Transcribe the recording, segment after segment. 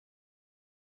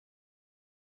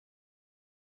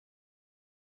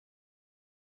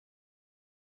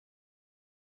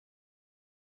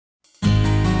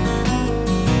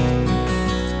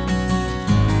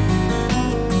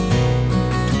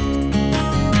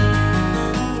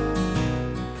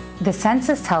The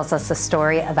census tells us the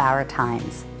story of our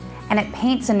times, and it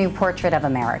paints a new portrait of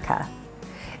America.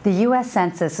 The U.S.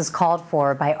 Census is called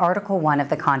for by Article 1 of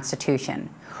the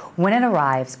Constitution. When it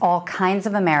arrives, all kinds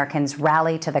of Americans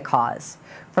rally to the cause,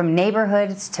 from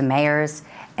neighborhoods to mayors,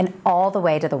 and all the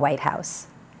way to the White House.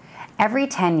 Every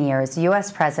 10 years,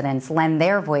 U.S. presidents lend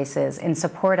their voices in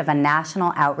support of a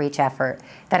national outreach effort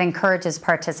that encourages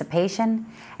participation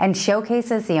and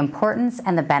showcases the importance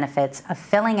and the benefits of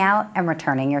filling out and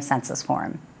returning your census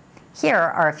form. Here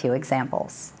are a few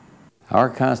examples. Our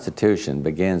Constitution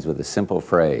begins with a simple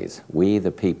phrase, "We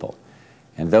the people."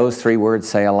 And those three words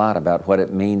say a lot about what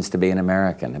it means to be an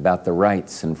American, about the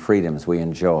rights and freedoms we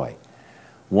enjoy.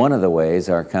 One of the ways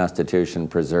our Constitution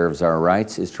preserves our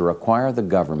rights is to require the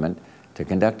government to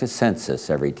conduct a census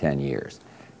every 10 years.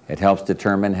 It helps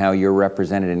determine how you're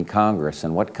represented in Congress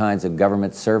and what kinds of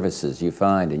government services you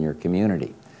find in your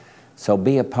community. So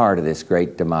be a part of this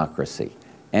great democracy.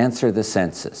 Answer the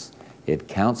census. It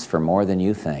counts for more than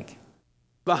you think.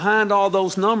 Behind all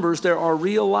those numbers, there are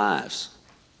real lives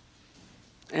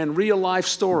and real life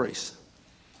stories.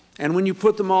 And when you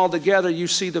put them all together, you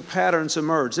see the patterns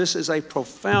emerge. This is a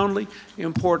profoundly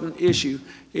important issue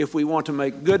if we want to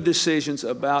make good decisions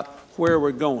about where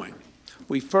we're going.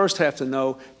 We first have to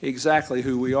know exactly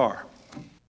who we are.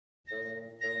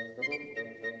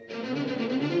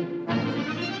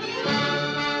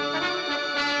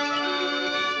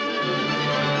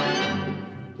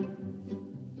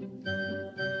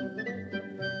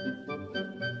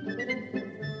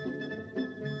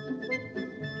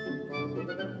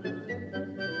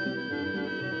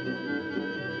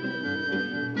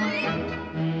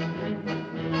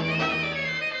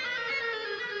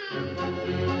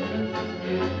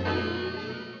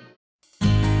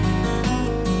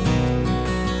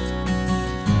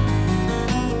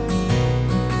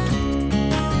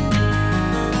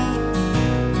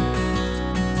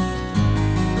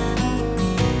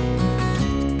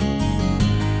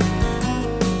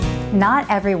 Not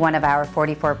every one of our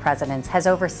 44 presidents has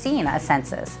overseen a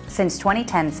census, since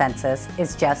 2010 census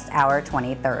is just our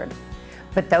 23rd.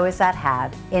 But those that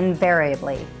have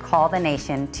invariably call the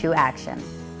nation to action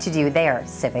to do their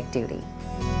civic duty.